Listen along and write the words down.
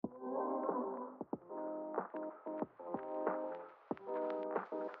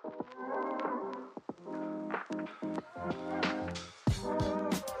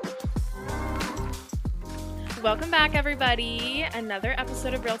Welcome back, everybody. Another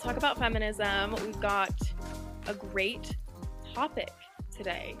episode of Real Talk About Feminism. We've got a great topic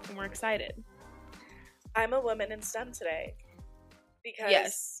today, and we're excited. I'm a woman in STEM today. Because,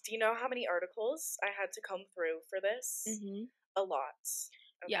 Yes. Do you know how many articles I had to comb through for this? Mm-hmm. A lot.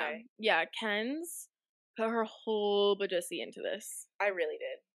 Okay? Yeah. Ken's put her whole bajussi into this. I really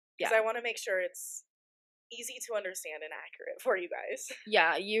did. Because I want to make sure it's easy to understand and accurate for you guys.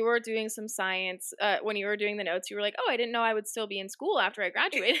 Yeah, you were doing some science. When you were doing the notes, you were like, oh, I didn't know I would still be in school after I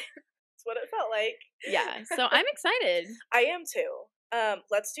graduated. That's what it felt like. Yeah, so I'm excited. I am too.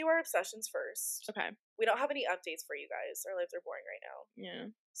 Let's do our obsessions first. Okay. We don't have any updates for you guys. Our lives are boring right now. Yeah.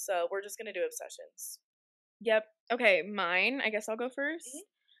 So we're just going to do obsessions. Yep. Okay, mine. I guess I'll go first.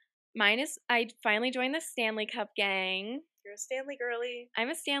 Mm-hmm. Mine is I finally joined the Stanley Cup gang. You're a Stanley girly. I'm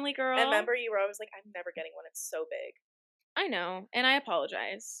a Stanley girl. And remember, you were always like, I'm never getting one. It's so big. I know. And I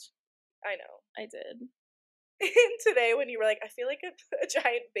apologized. I know. I did. And today when you were like, I feel like a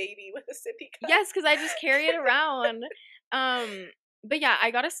giant baby with a sippy cup. Yes, because I just carry it around. But yeah,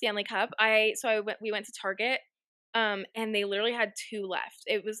 I got a Stanley Cup. We went to Target, and they literally had 2 left.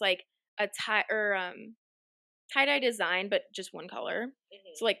 It was like a tie-dye design, but just one color.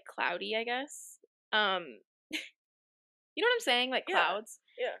 Mm-hmm. So like cloudy, I guess. You know what I'm saying? Like clouds.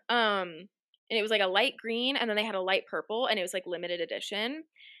 Yeah. And it was like a light green, and then they had a light purple, and it was like limited edition.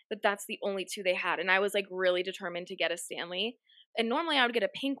 But that's the only 2 they had, and I was like really determined to get a Stanley. And normally I would get a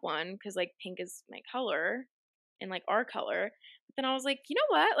pink one because like pink is my color, and like our color. But then I was like, you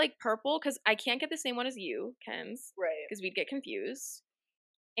know what? Like purple, because I can't get the same one as you, Ken's, Right. because we'd get confused,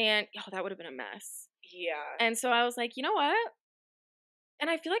 and that would have been a mess. Yeah. And so I was like, you know what? And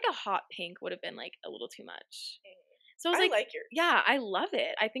I feel like a hot pink would have been like a little too much. So I was like yours. Yeah, I love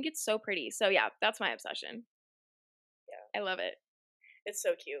it. I think it's so pretty. So yeah, that's my obsession. Yeah. I love it. It's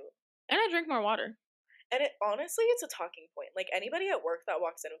so cute. And I drink more water. And honestly, it's a talking point. Like anybody at work that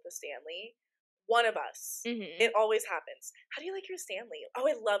walks in with a Stanley, one of us, mm-hmm. It always happens. How do you like your Stanley? Oh,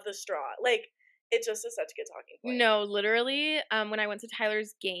 I love the straw. Like it just is such a good talking point. No, literally, when I went to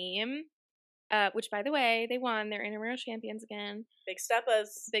Tyler's game, which by the way, they won. They're intramural champions again. Big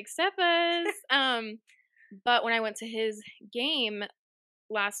steppas. Big steppas. But when I went to his game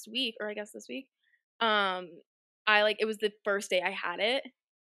last week, or I guess this week, it was the first day I had it,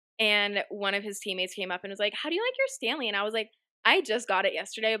 and one of his teammates came up and was like, how do you like your Stanley? And I was like, I just got it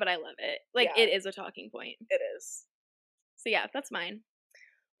yesterday, but I love it. Like, yeah. It is a talking point. It is. So yeah, that's mine.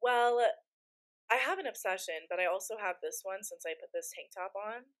 Well, I have an obsession, but I also have this one since I put this tank top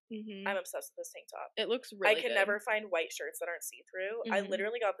on. Mm-hmm. I'm obsessed with this tank top. It looks really good. I can never find white shirts that aren't see-through. Mm-hmm. I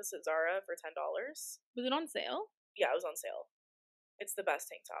literally got this at Zara for $10. Was it on sale? Yeah, it was on sale. It's the best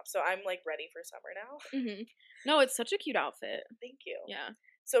tank top. So I'm like ready for summer now. Mm-hmm. No, it's such a cute outfit. Thank you. Yeah.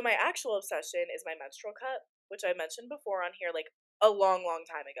 So my actual obsession is my menstrual cup, which I mentioned before on here like a long, long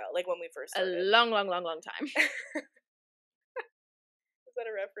time ago. Like when we first started. A long, long, long, long time. Is that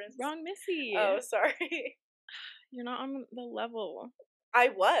a reference? Wrong Missy. Oh, sorry. You're not on the level. I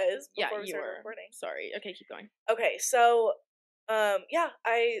was before we you started were. recording. Sorry. Okay, keep going. Okay, so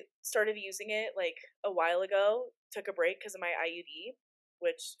I started using it like a while ago. Took a break because of my IUD,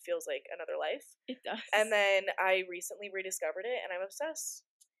 which feels like another life. It does. And then I recently rediscovered it, and I'm obsessed.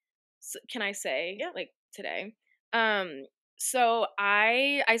 So, can I say, yeah. like today? So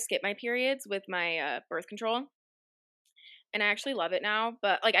I skip my periods with my birth control, and I actually love it now.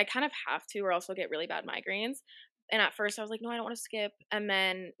 But like I kind of have to, or else I'll get really bad migraines. And at first I was like, no, I don't want to skip. And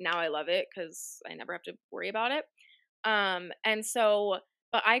then now I love it because I never have to worry about it. And so,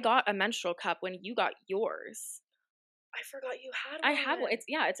 but I got a menstrual cup when you got yours. I forgot you had one. I have one.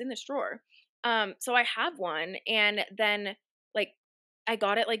 It's in this drawer. So I have one, and then like I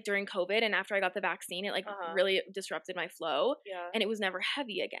got it like during COVID, and after I got the vaccine, it like really disrupted my flow. Yeah. And it was never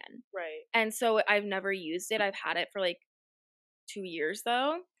heavy again. Right. And so I've never used it. I've had it for like 2 years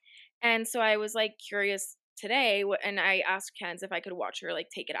though. And so I was like curious today, and I asked Ken's if I could watch her like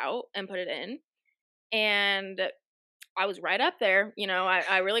take it out and put it in. And I was right up there,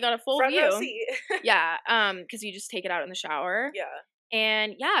 I really got a full Front view. row seat. Yeah, because you just take it out in the shower. Yeah.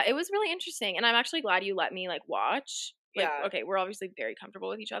 And yeah, it was really interesting. And I'm actually glad you let me like watch. Like, yeah. Okay, we're obviously very comfortable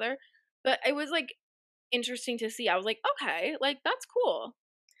with each other. But it was like interesting to see. I was like, okay, like that's cool.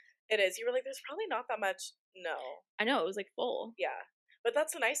 It is. You were like, there's probably not that much. No. I know, it was like full. Yeah. But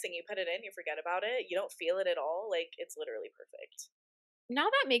that's the nice thing. You put it in, you forget about it. You don't feel it at all. Like, it's literally perfect. Now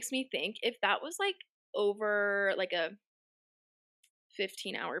that makes me think, if that was like over like a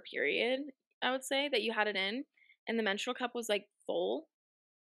 15-hour period, I would say, that you had it in, and the menstrual cup was like full,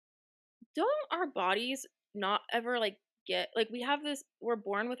 don't our bodies not ever like get, like, we have this, we're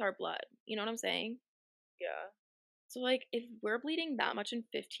born with our blood, you know what I'm saying? Yeah. So, like, if we're bleeding that much in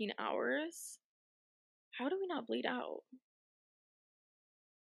 15 hours, how do we not bleed out?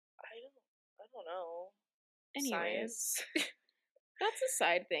 I don't know. Anyways, Science. that's a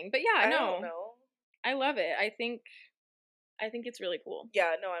side thing. But yeah, I don't no, know. I love it. I think it's really cool.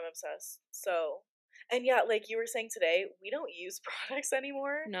 Yeah, no, I'm obsessed. So, and yeah, like you were saying today, we don't use products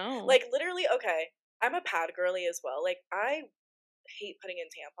anymore. No. Like literally, okay, I'm a pad girly as well. Like I hate putting in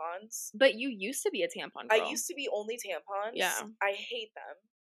tampons. But you used to be a tampon I girl. used to be only tampons. Yeah. I hate them.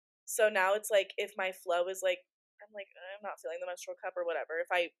 So now it's like if my flow is like I'm not feeling the menstrual cup or whatever. If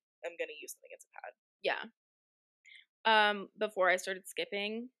I am gonna use something, it's a pad. Yeah. Before I started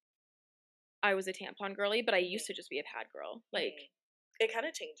skipping, I was a tampon girly, but I used to Mhm. just be a pad girl. Like, Mhm. It kind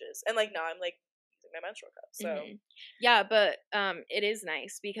of changes, and like now I'm like using my menstrual cup. So yeah, but it is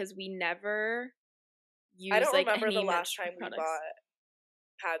nice because we never I use don't like remember the any last menstrual time we products. bought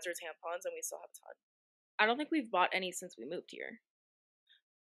pads or tampons, and we still have a ton. I don't think we've bought any since we moved here.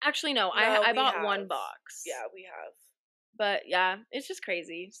 Actually, no, No, I we bought one have. box. Yeah, we have. But yeah, it's just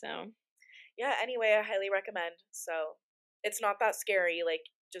crazy. So Yeah, anyway, I highly recommend. So it's not that scary. Like,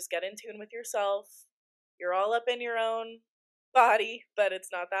 just get in tune with yourself. You're all up in your own body, but it's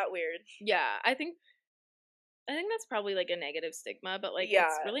not that weird. yeah, I think that's probably like a negative stigma, but like it's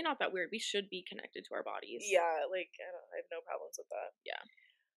Yeah, really not that weird. We should be connected to our bodies. yeah, like, I have no problems with that. Yeah.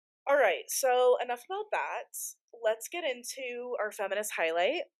 All right, so enough about that. Let's get into our feminist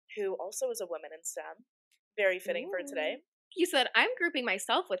highlight, who also is a woman in STEM. Very fitting for Ooh. today. You said I'm grouping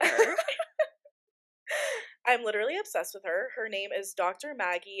myself with her. I'm literally obsessed with her. Her name is Dr.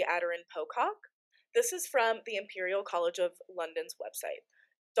 Maggie Adarin Pocock. This is from the Imperial College of London's website.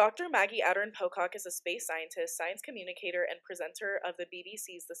 Dr. Maggie Adarin Pocock is a space scientist, science communicator, and presenter of the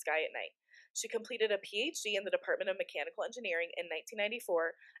BBC's The Sky at Night. She completed a PhD in the Department of Mechanical Engineering in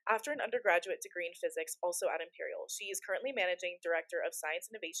 1994 after an undergraduate degree in physics, also at Imperial. She is currently managing director of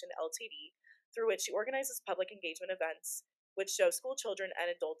Science Innovation Ltd, through which she organizes public engagement events which show school children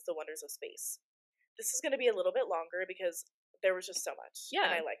and adults the wonders of space. This is going to be a little bit longer because there was just so much, and Yeah,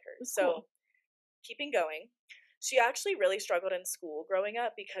 I like her. it's cool. So, keeping going. She actually really struggled in school growing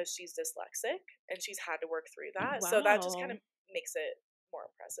up because she's dyslexic and she's had to work through that. So that just kind Wow. of makes it more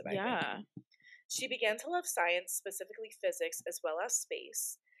impressive, I think. Yeah. She began to love science, specifically physics, as well as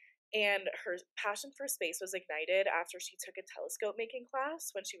space. And her passion for space was ignited after she took a telescope making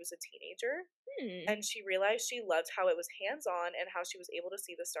class when she was a teenager. Hmm. And she realized she loved how it was hands on and how she was able to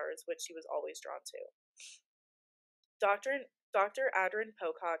see the stars, which she was always drawn to. Dr. Adrian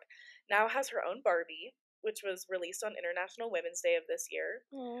Pocock now has her own Barbie, which was released on International Women's Day of this year.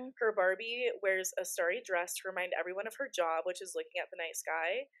 Aw. Her Barbie wears a starry dress to remind everyone of her job, which is looking at the night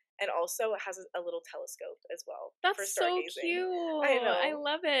sky, and also has a little telescope as well for That's so stargazing. I cute. I know.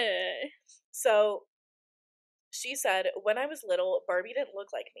 love it. So she said, "When I was little, Barbie didn't look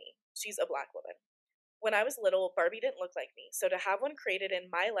like me. She's a black woman. When I was little, Barbie didn't look like me, so to have one created in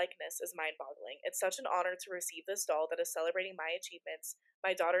my likeness is mind boggling. It's such an honor to receive this doll that is celebrating my achievements.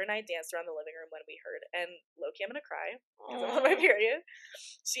 My daughter and I danced around the living room when we heard." And Loki, I'm gonna cry because I'm on my Aw. period.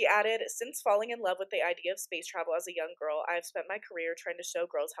 She added, "Since falling in love with the idea of space travel as a young girl, I've spent my career trying to show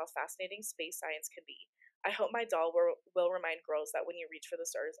girls how fascinating space science can be. I hope my doll will remind girls that when you reach for the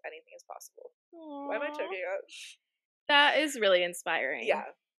stars, anything is possible." Why am I Aw. choking up? That is really inspiring. Yeah.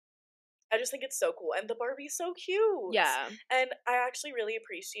 I just think it's so cool. And the Barbie's so cute. Yeah. And I actually really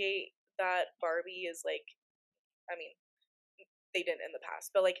appreciate that Barbie is like, I mean, they didn't in the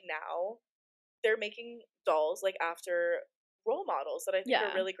past, but like now they're making dolls like after role models that I think are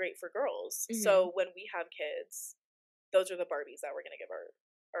Yeah. really great for girls. Mhm. So when we have kids, those are the Barbies that we're going to give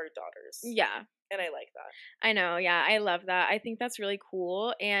our daughters. Yeah. And I like that. I know. Yeah, I love that. I think that's really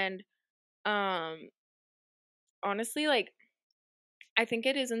cool and um honestly like I think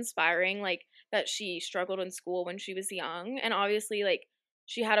it is inspiring like that she struggled in school when she was young and obviously like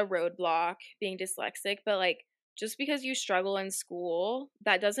she had a roadblock being dyslexic but like just because you struggle in school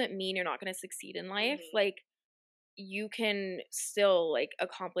that doesn't mean you're not going to succeed in life. Hmm. Like you can still like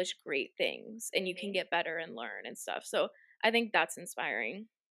accomplish great things and you can Hmm. get better and learn and stuff. So I think that's inspiring.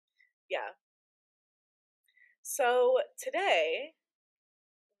 Yeah. So today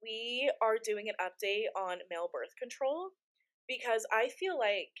we are doing an update on male birth control because I feel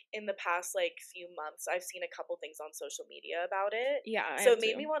like in the past like few months I've seen a couple things on social media about it. Yeah, I So have it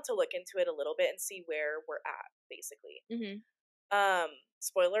made me too. want to look into it a little bit and see where we're at basically. Mhm.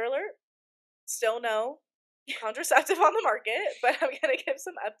 Spoiler alert, still no contraceptive on the market, but I'm going to give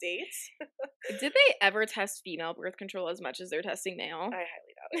some updates. Did they ever test female birth control as much as they're testing male? I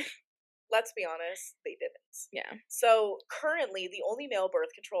highly doubt it. Let's be honest, they didn't. Yeah. So currently the only male birth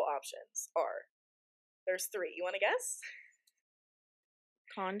control options are There's 3. You want to guess?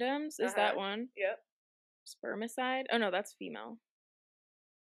 Condoms? Is that one? Yep. Spermicide? Oh, no, that's female.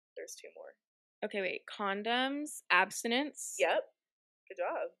 There's 2 more. Okay, wait. Condoms, abstinence. Yep. Good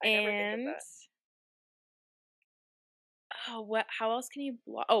job. I never think of that. Oh, what? How else can you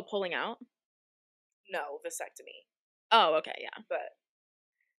block? Oh, pulling out? No, vasectomy. Oh, okay, yeah. But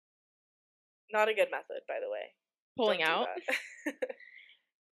not a good method, by the way. Pulling Don't out? Do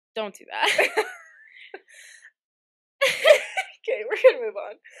Don't do that. Okay, we're gonna move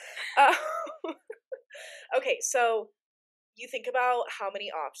on. Okay, so you think about how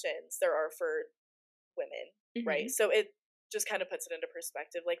many options there are for women, right? So it just kind of puts it into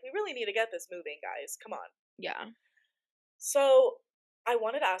perspective. Like, we really need to get this moving, guys. Come on. Yeah. So I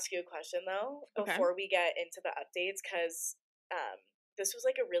wanted to ask you a question, though, Okay. before we get into the updates, because this was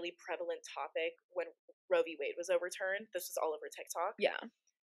like a really prevalent topic when Roe v. Wade was overturned. This was all over TikTok. Yeah.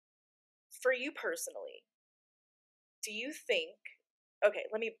 For you personally, do you think, okay,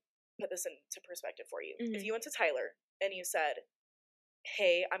 let me put this into perspective for you. If you went to Tyler and you said,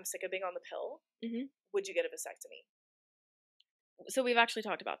 hey, I'm sick of being on the pill, would you get a vasectomy? So we've actually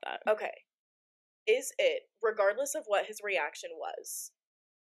talked about that. Okay. Is it, regardless of what his reaction was,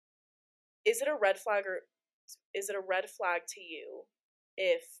 is it a red flag or is it a red flag to you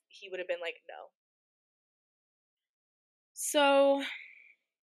if he would have been like, no? So,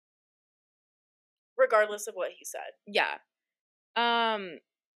 regardless of what he said. Yeah.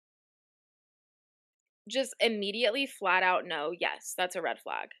 Just immediately flat out no, yes, that's a red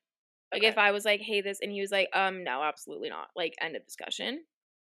flag. Like, if I was like, hey, this, and he was like, no, absolutely not. Like, end of discussion.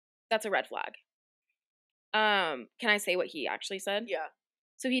 That's a red flag. Can I say what he actually said? Yeah.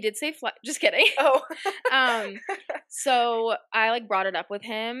 So he did say just kidding. Oh. So I like brought it up with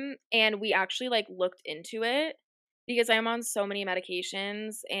him and we actually like looked into it because I'm on so many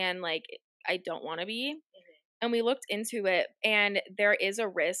medications and like I don't want to be. And we looked into it and there is a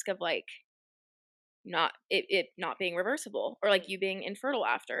risk of like not being reversible or like you being infertile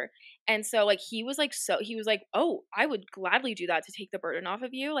after. And so like he was like, oh, I would gladly do that to take the burden off of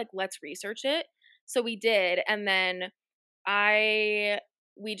you. Like, let's research it. So we did. And then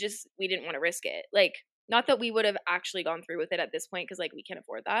we didn't want to risk it. Like, not that we would have actually gone through with it at this point because like we can't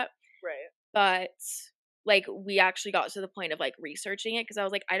afford that. Right. But like we actually got to the point of like researching it because I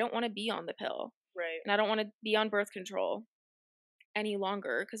was like, I don't want to be on the pill. Right. And I don't want to be on birth control any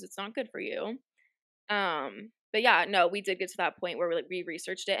longer because it's not good for you. But yeah, no, we did get to that point where we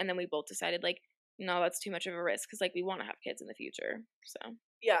researched it and then we both decided like, no, that's too much of a risk because like we want to have kids in the future. So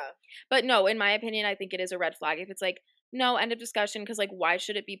yeah. But no, in my opinion, I think it is a red flag if it's like, no, end of discussion because like why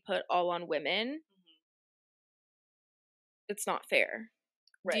should it be put all on women? It's not fair.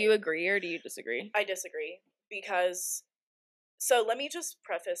 Right. Do you agree or do you disagree? I disagree because, so let me just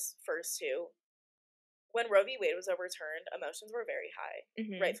preface first too. When Roe v. Wade was overturned, emotions were very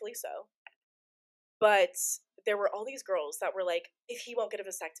high, rightfully so. But there were all these girls that were like, if he won't get a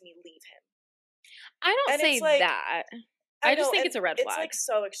vasectomy, leave him. I don't say like, that. I just think it's a red flag. It's like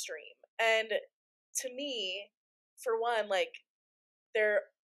so extreme. And to me, for one, like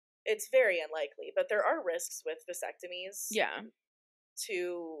it's very unlikely, but there are risks with vasectomies. Yeah.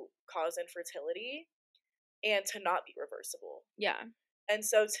 To cause infertility and to not be reversible. Yeah. And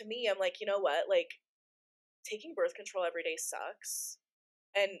so to me, I'm like, you know what? Like, taking birth control every day sucks.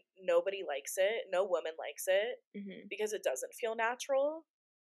 And nobody likes it. No woman likes it because it doesn't feel natural.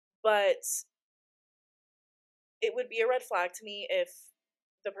 But it would be a red flag to me if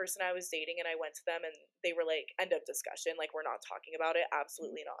the person I was dating and I went to them and they were like, end of discussion. Like, we're not talking about it.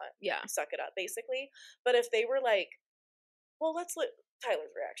 Absolutely not. Yeah. Suck it up, basically. But if they were like, well, let's look,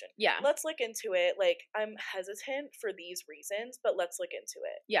 Tyler's reaction. Yeah. Let's look into it. Like, I'm hesitant for these reasons, but let's look into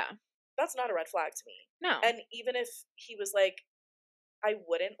it. Yeah. That's not a red flag to me. No. And even if he was like, I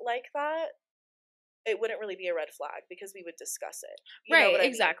wouldn't like that, it wouldn't really be a red flag because we would discuss it. You know what I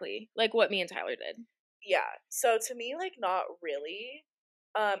exactly. Mean? Like what me and Tyler did. Yeah. So to me, like, not really.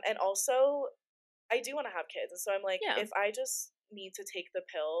 And also, I do want to have kids. And so I'm like, if I just need to take the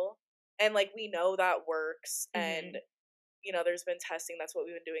pill and like we know that works and you know, there's been testing, that's what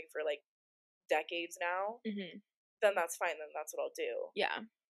we've been doing for like decades now, then that's fine. Then that's what I'll do. Yeah.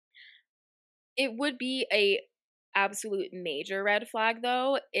 It would be a absolute major red flag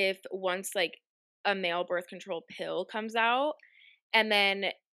though if once like a male birth control pill comes out and then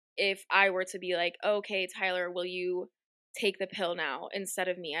if I were to be like, okay, Tyler, will you take the pill now instead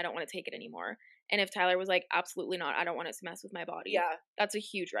of me? I don't want to take it anymore. And if Tyler was like, absolutely not, I don't want it to mess with my body. Yeah. That's a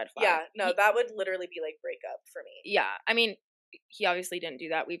huge red flag. Yeah, no, that would literally be like breakup for me. Yeah. I mean, he obviously didn't do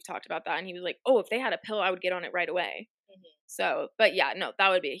that. We've talked about that. And he was like, oh, if they had a pill, I would get on it right away. So, but yeah, no, that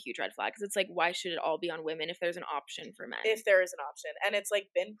would be a huge red flag because it's like, why should it all be on women if there's an option for men? If there is an option, and it's like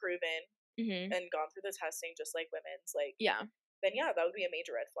been proven Mm-hmm. and gone through the testing just like women's, like, Yeah, then yeah, that would be a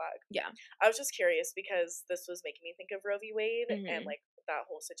major red flag. yeah. I was just curious because this was making me think of Roe v. Wade and Mm-hmm. like that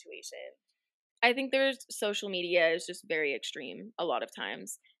whole situation. I think there's social media is just very extreme a lot of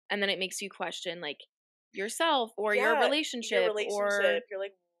times, and then it makes you question like yourself or your Yeah, your relationship or relationship. You're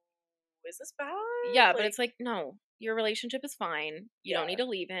like, is this bad? yeah, but Like, it's like no, your relationship is fine. You don't yeah, need to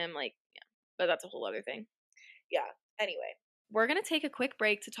leave him. Like, yeah, but that's a whole other thing. yeah. Anyway, We're gonna take a quick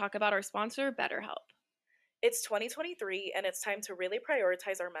break to talk about our sponsor, BetterHelp. it's 2023 and it's time to really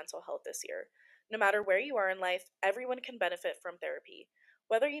prioritize our mental health this year. No matter where you are in life, everyone can benefit from therapy.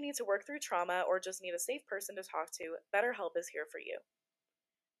 Whether you need to work through trauma or just need a safe person to talk to, BetterHelp is here for you.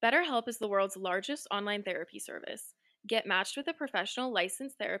 BetterHelp is the world's largest online therapy service. Get matched with a professional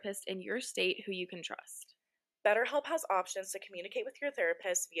licensed therapist in your state who you can trust. BetterHelp has options to communicate with your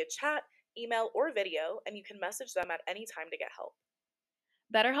therapist via chat, email, or video, and you can message them at any time to get help.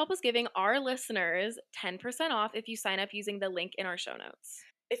 BetterHelp is giving our listeners 10% off if you sign up using the link in our show notes.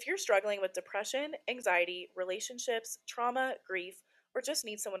 If you're struggling with depression, anxiety, relationships, trauma, grief, or just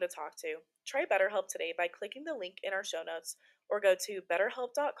need someone to talk to, try BetterHelp today by clicking the link in our show notes or go to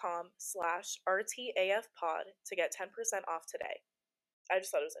betterhelp.com/RTAFpod to get 10% off today. I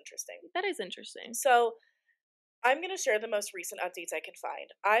just thought it was interesting. That is interesting. So, I'm going to share the most recent updates I can find.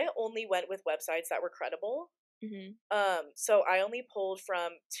 I only went with websites that were credible. Mm-hmm. So I only pulled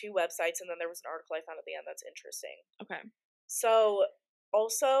from 2 websites and then there was an article I found at the end that's interesting. Okay. So,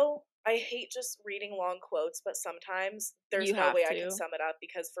 also, I hate just reading long quotes, but sometimes there's You no have way I can to. sum it up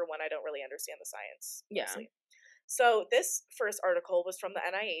because, for one, I don't really understand the science. Yeah. Mostly. So, this first article was from the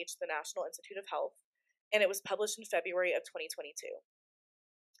NIH, the National Institute of Health, and it was published in February of 2022.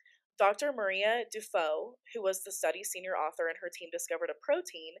 Dr. Maria Dufault, who was the study's senior author, and her team discovered a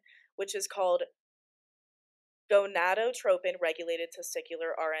protein which is called gonadotropin regulated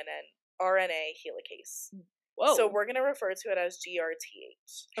testicular RNA helicase. Whoa. So we're going to refer to it as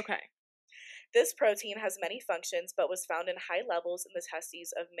GRTH. Okay. This protein has many functions but was found in high levels in the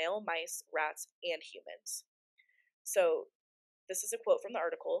testes of male mice, rats, and humans. So this is a quote from the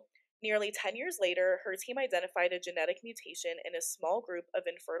article. Nearly 10 years later, her team identified a genetic mutation in a small group of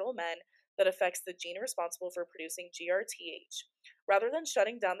infertile men that affects the gene responsible for producing GRTH. Rather than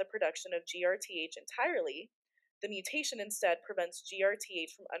shutting down the production of GRTH entirely, the mutation instead prevents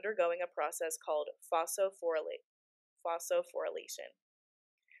GRTH from undergoing a process called phosphorylation.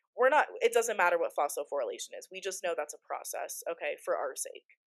 It doesn't matter what phosphorylation is. We just know that's a process, okay, for our sake.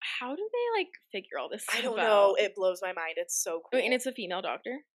 How do they like figure all this stuff I don't out? know. It blows my mind. It's so cool. And it's a female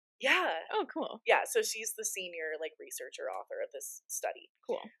doctor? Yeah. Oh, cool. Yeah, so she's the senior like researcher author of this study.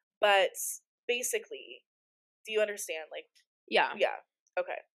 Cool. But basically, do you understand? Like, yeah.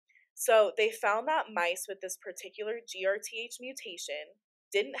 Okay. So they found that mice with this particular GRTH mutation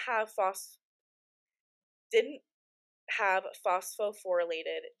didn't have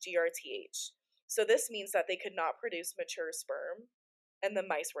phosphorylated GRTH. So this means that they could not produce mature sperm, and the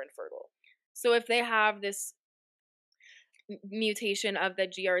mice were infertile. So if they have this mutation of the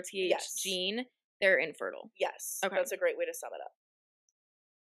GRTH gene, they're infertile. Yes. Okay. That's a great way to sum it up.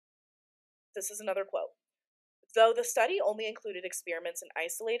 This is another quote. Though the study only included experiments in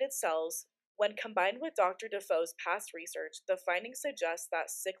isolated cells, when combined with Dr. Dufault's past research, the findings suggest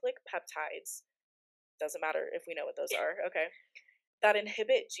that cyclic peptides, doesn't matter if we know what those are, okay, that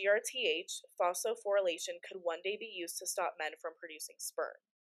inhibit GRTH phosphorylation could one day be used to stop men from producing sperm.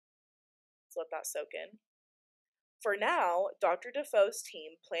 Let's let that soak in. For now, Dr. Dufault's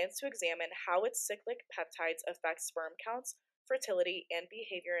team plans to examine how its cyclic peptides affect sperm counts, fertility, and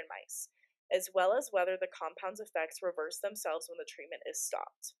behavior in mice, as well as whether the compound's effects reverse themselves when the treatment is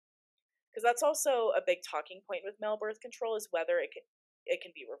stopped. Because that's also a big talking point with male birth control, is whether it can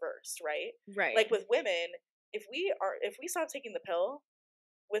be reversed, right? Right. Like with women, if we stop taking the pill,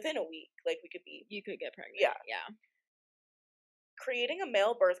 within a week, like you could get pregnant. Yeah. Creating a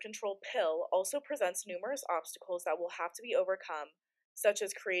male birth control pill also presents numerous obstacles that will have to be overcome, such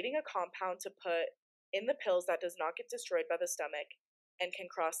as creating a compound to put in the pills that does not get destroyed by the stomach and can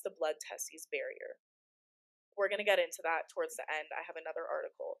cross the blood-testes barrier. We're going to get into that towards the end. I have another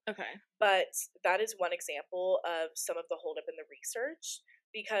article. Okay. But that is one example of some of the holdup in the research,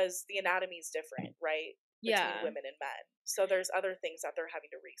 because the anatomy is different, right? Between women and men. So there's other things that they're having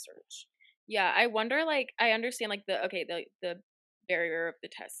to research. Yeah, I wonder, like, I understand, like, the barrier of the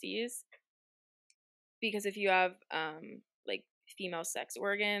testes, because if you have, like, female sex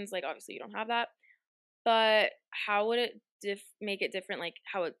organs, like, obviously you don't have that, but how would it make it different, like,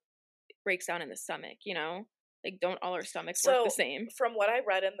 how it breaks down in the stomach, you know? Like, don't all our stomachs work the So, same? from what I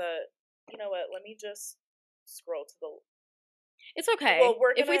read in the, you know what? Let me just scroll to the. It's okay. Well,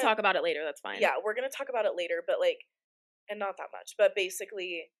 we're If we gonna, talk about it later, that's fine. yeah, we're gonna talk about it later, but like, and not that much, but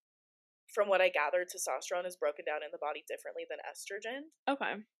basically, from what I gathered, testosterone is broken down in the body differently than estrogen,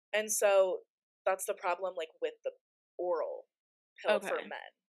 Okay. and so that's the problem, like with the oral pill for Okay.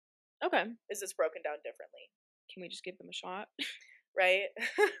 men, Okay. is it's broken down differently, Can we just give them a shot? right?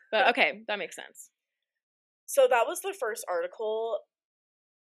 But okay, that makes sense. So that was the first article.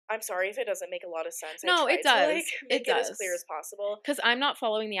 I'm sorry if it doesn't make a lot of sense. I No, it tried to does. like It make it as clear does. as possible. Because I'm not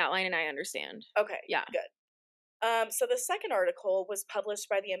following the outline and I understand. Okay, Yeah. good. So the second article was published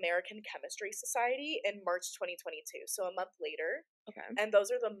by the American Chemistry Society in March 2022, so a month later, Okay. and those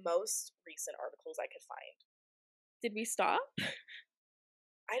are the most recent articles I could find. Did we stop?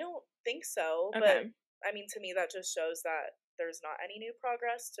 I don't think so, but Okay. I mean, to me, that just shows that there's not any new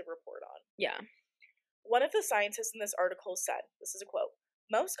progress to report on. Yeah. One of the scientists in this article said, this is a quote,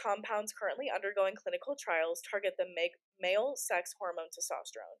 most compounds currently undergoing clinical trials target the male sex hormone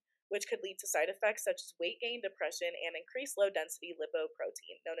testosterone, which could lead to side effects such as weight gain, depression, and increased low-density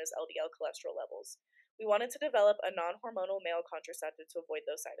lipoprotein, known as LDL cholesterol levels. We wanted to develop a non-hormonal male contraceptive to avoid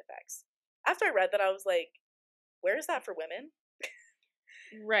those side effects. After I read that, I was like, where is that for women?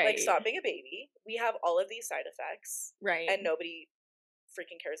 Right. Like, stop being a baby. We have all of these side effects, Right. and nobody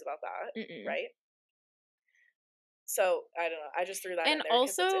freaking cares about that, Mm-mm. right? So I don't know. I just threw that in And there because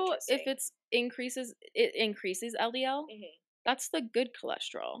it's also, interesting. if it increases LDL, Mhm. that's the good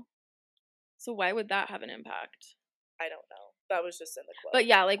cholesterol. So why would that have an impact? I don't know. That was just in the quote. But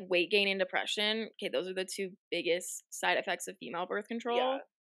yeah, like weight gain and depression. Okay, those are the two biggest side effects of female birth control. Yeah.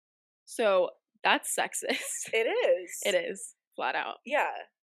 So that's sexist. It is. It is, flat out. Yeah.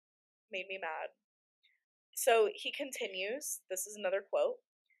 Made me mad. So he continues, this is another quote.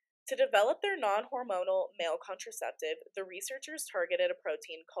 To develop their non-hormonal male contraceptive, the researchers targeted a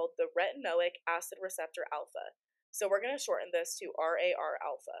protein called the retinoic acid receptor alpha. So we're going to shorten this to RAR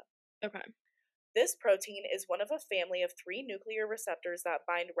alpha. Okay. This protein is one of a family of 3 nuclear receptors that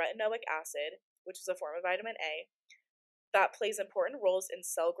bind retinoic acid, which is a form of vitamin A, that plays important roles in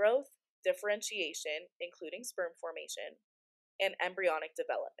cell growth, differentiation, including sperm formation, and embryonic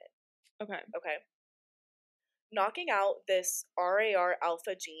development. Okay. Okay. Knocking out this RAR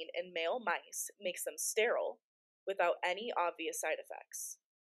alpha gene in male mice makes them sterile without any obvious side effects.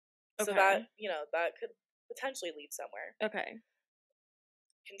 So Okay. that, that could potentially lead somewhere. Okay.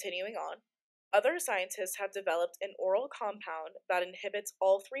 Continuing on. Other scientists have developed an oral compound that inhibits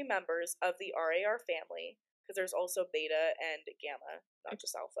all 3 members of the RAR family, because there's also beta and gamma, not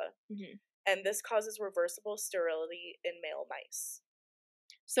just alpha. Mm-hmm. And this causes reversible sterility in male mice.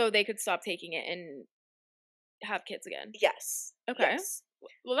 So they could stop taking it and have kids again. Yes. Okay. Yes.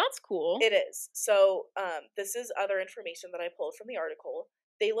 Well, that's cool. It is. So, this is other information that I pulled from the article.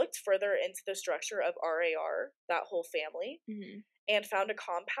 They looked further into the structure of RAR, that whole family, and found a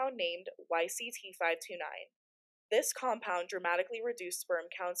compound named YCT529. This compound dramatically reduced sperm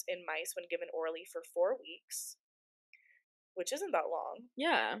counts in mice when given orally for 4 weeks, which isn't that long.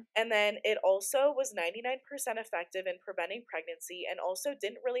 Yeah. And then it also was 99% effective in preventing pregnancy and also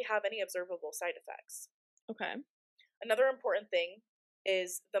didn't really have any observable side effects. Okay. Another important thing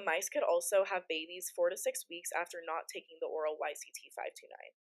is the mice could also have babies 4 to 6 weeks after not taking the oral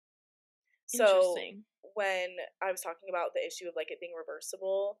YCT529. So when I was talking about the issue of like it being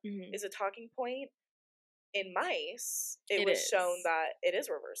reversible is a talking point, in mice, it was shown that it is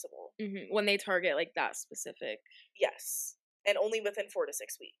reversible. When they target like that specific. Yes. And only within 4 to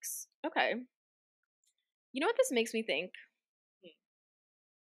 6 weeks. Okay. You know what this makes me think?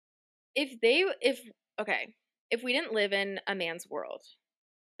 If we didn't live in a man's world,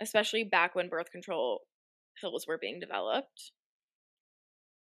 especially back when birth control pills were being developed,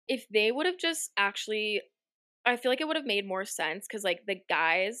 if they would have just actually, I feel like it would have made more sense because, like, the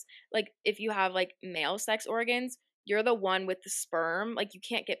guys, like, if you have, like, male sex organs, you're the one with the sperm. Like, you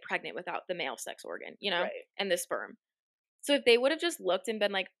can't get pregnant without the male sex organ, Right. and the sperm. So if they would have just looked and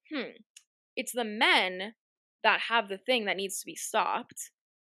been like, it's the men that have the thing that needs to be stopped,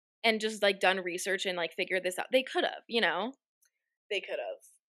 and just, like, done research and, like, figured this out, they could have, They could have.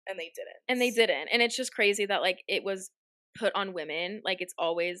 And they didn't. And it's just crazy that, like, it was put on women. Like, it's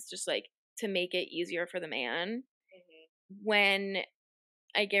always just, like, to make it easier for the man, when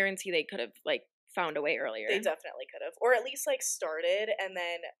I guarantee they could have, like, found a way earlier. They definitely could have. Or at least, like, started and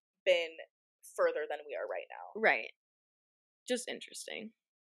then been further than we are right now. Right. Just interesting.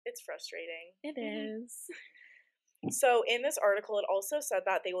 It's frustrating. It is. So in this article, it also said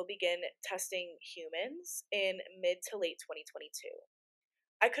that they will begin testing humans in mid to late 2022.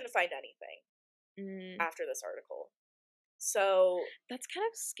 I couldn't find anything. Mm. after this article. So That's kind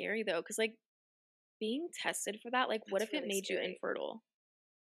of scary though, because like being tested for that, like what that's if it really made you scary. infertile?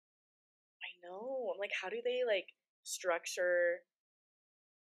 I know. I'm like, how do they like structure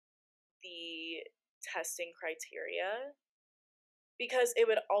the testing criteria? Because it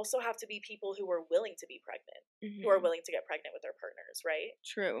would also have to be people who are willing to be pregnant, who are Hmm. willing to get pregnant with their partners, right?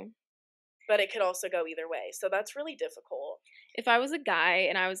 True. But it could also go either way. So that's really difficult. If I was a guy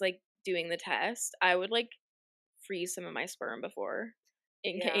and I was like doing the test, I would like freeze some of my sperm before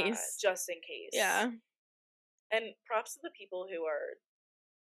in Yeah, case. just in case. Yeah. And props to the people who are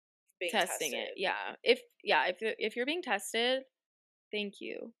being Testing it. tested. If you're being tested, thank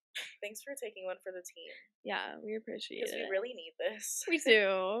you. Thanks for taking one for the team Yeah, we appreciate because we it. really need this. We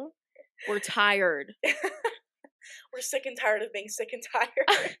do. We're tired. We're sick and tired of being sick and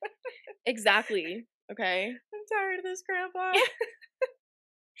tired. Exactly. Okay. I'm tired of this, Grandpa.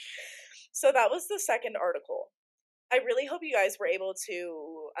 So that was the second article. I really hope you guys were able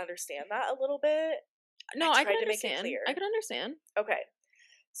to understand that a little bit. No, I I can tried to make it understand. clear. I can understand. Okay.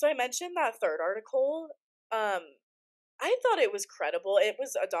 So I mentioned that third article. Um, I thought it was credible. It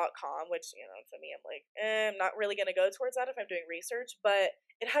was a .com, which, you know, to me, I'm like, I'm not really going to go towards that if I'm doing research, but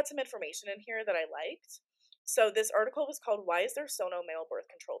it had some information in here that I liked. So this article was called "Why Is There So No Male Birth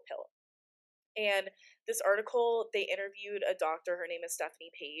Control Pill?" And this article, they interviewed a doctor. Her name is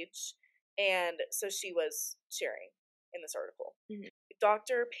Stephanie Page, and so she was sharing in this article. Mhm.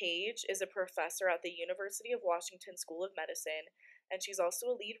 Dr. Page is a professor at the University of Washington School of Medicine, and she's also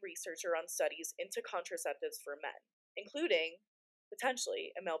a lead researcher on studies into contraceptives for men, including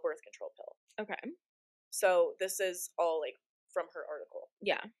potentially a male birth control pill. Okay. So this is all like from her article.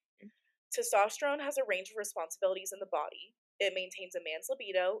 Yeah. Testosterone has a range of responsibilities in the body. It maintains a man's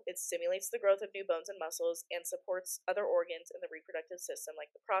libido, it stimulates the growth of new bones and muscles, and supports other organs in the reproductive system like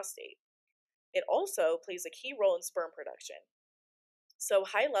the prostate. It also plays a key role in sperm production. So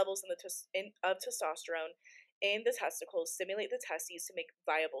high levels of testosterone in the testicles stimulate the testes to make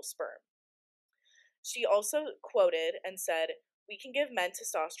viable sperm. She also quoted and said, "We can give men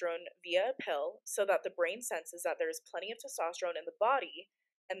testosterone via a pill so that the brain senses that there is plenty of testosterone in the body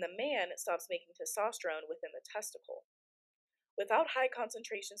and the man stops making testosterone within the testicle. Without high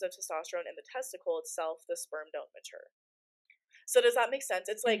concentrations of testosterone in the testicle itself, the sperm don't mature." So does that make sense?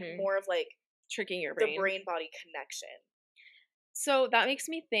 It's like Mhm. more of like Tricking your the brain. brain body connection. So that makes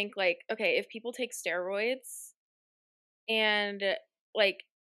me think like, okay, if people take steroids and like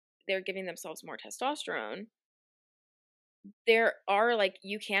they're giving themselves more testosterone, there are like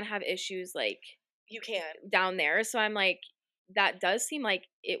you can have issues like You can. down there. So I'm like, that does seem like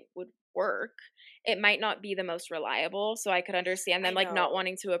it would work. It might not be the most reliable, so I could understand I them like not know.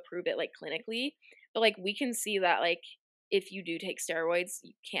 wanting to approve it like clinically, but like we can see that like if you do take steroids,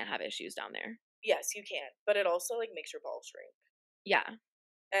 you can't have issues down there. Yes, you can. But it also like makes your balls shrink. Yeah.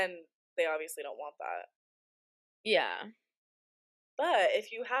 And they obviously don't want that. Yeah. But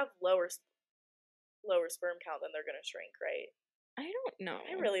if you have lower sperm count, then they're gonna shrink, right? I don't know.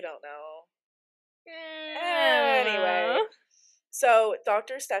 I really don't know. Uh, Anyway, so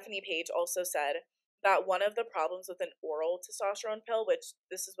Dr. Stephanie Page also said that one of the problems with an oral testosterone pill, which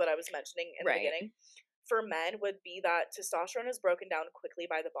this is what I was mentioning in the right. beginning, for men would be that testosterone is broken down quickly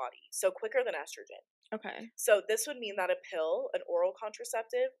by the body, so quicker than estrogen. Okay. So this would mean that a pill, an oral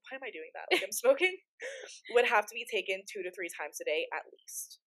contraceptive, why am I doing that? Like I'm smoking, would have to be taken 2 to 3 times a day at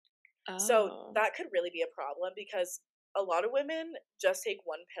least. So Oh. that could really be a problem because a lot of women just take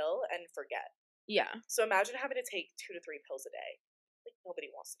one pill and forget. Yeah. So imagine having to take 2 to 3 pills a day. Like nobody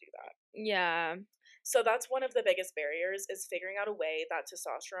wants to do that. Yeah. So that's one of the biggest barriers is figuring out a way that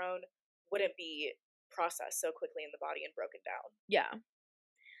testosterone wouldn't be processed so quickly in the body and broken down. Yeah.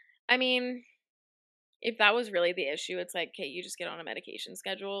 I mean, if that was really the issue, it's like, okay, you just get on a medication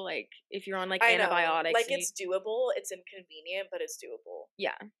schedule. Like, if you're on like I know. antibiotics, Like it's doable, it's inconvenient, but it's doable.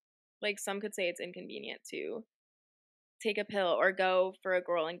 yeah, like some could say it's inconvenient to take a pill or go for a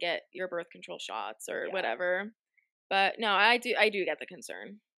girl and get your birth control shots or Yeah. whatever. But no, I do get the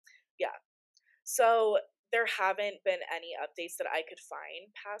concern. Yeah. So there haven't been any updates that I could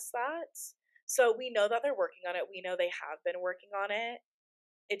find past that. So we know that they're working on it. We know they have been working on it.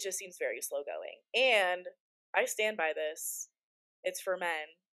 It just seems very slow going. And I stand by this. It's for men.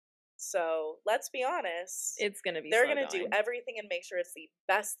 So let's be honest. It's gonna be They're slow going to do going. everything and make sure it's the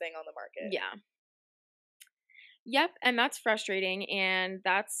best thing on the market. Yeah. Yep, and that's frustrating, and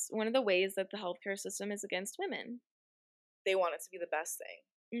that's one of the ways that the healthcare system is against women. They want it to be the best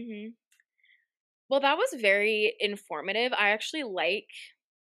thing. Mhm. Well, that was very informative. I actually like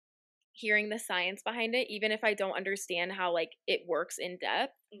hearing the science behind it, even if I don't understand how like it works in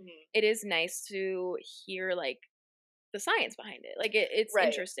depth. Mhm. It is nice to hear like the science behind it. Like it's Right.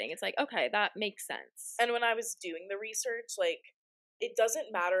 interesting. It's like, okay, that makes sense. And when I was doing the research, like, it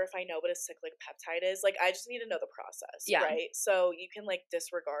doesn't matter if I know what a cyclic peptide is. Like, I just need to know the process, Yeah. right? So you can like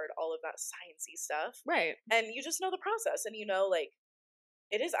disregard all of that sciencey stuff, Right. and you just know the process, and you know, like,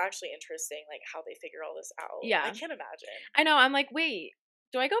 it is actually interesting, like how they figure all this out. Yeah. I can't imagine. I know. I'm like, wait,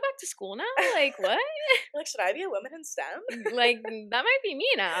 do I go back to school now? Like, what? Like, should I be a woman in STEM? Like, that might be me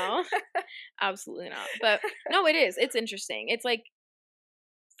now. Absolutely not. But no, it is. It's interesting. It's like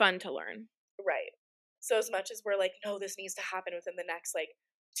fun to learn. Right. So as much as we're like, no, this needs to happen within the next like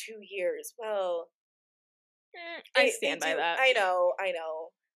 2 years. Well, I they stand by do. that. I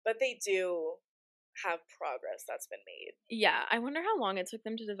know, but they do have progress that's been made. Yeah. I wonder how long it took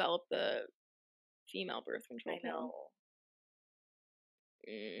them to develop the female birth control I pill. know.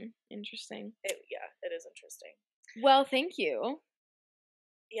 Interesting. Yeah, it is interesting. Well, thank you.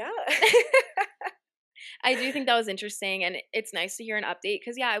 Yeah. I do think that was interesting, and it's nice to hear an update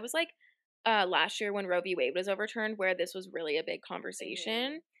because, yeah, it was like last year when Roe v. Wade was overturned where this was really a big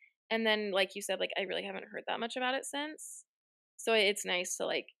conversation. And then, like you said, like I really haven't heard that much about it since. So it's nice to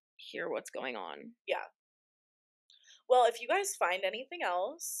like hear what's going on. Yeah. Well, if you guys find anything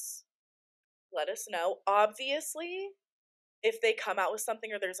else, let us know. Obviously, if they come out with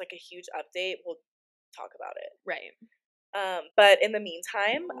something or there's like a huge update, we'll talk about it. Right. But in the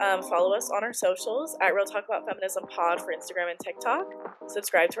meantime, follow us on our socials at Real Talk About Feminism Pod for Instagram and TikTok.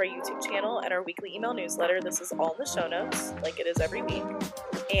 Subscribe to our YouTube channel and our weekly email newsletter. This is all in the show notes, like it is every week.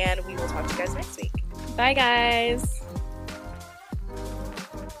 And we will talk to you guys next week. Bye, guys.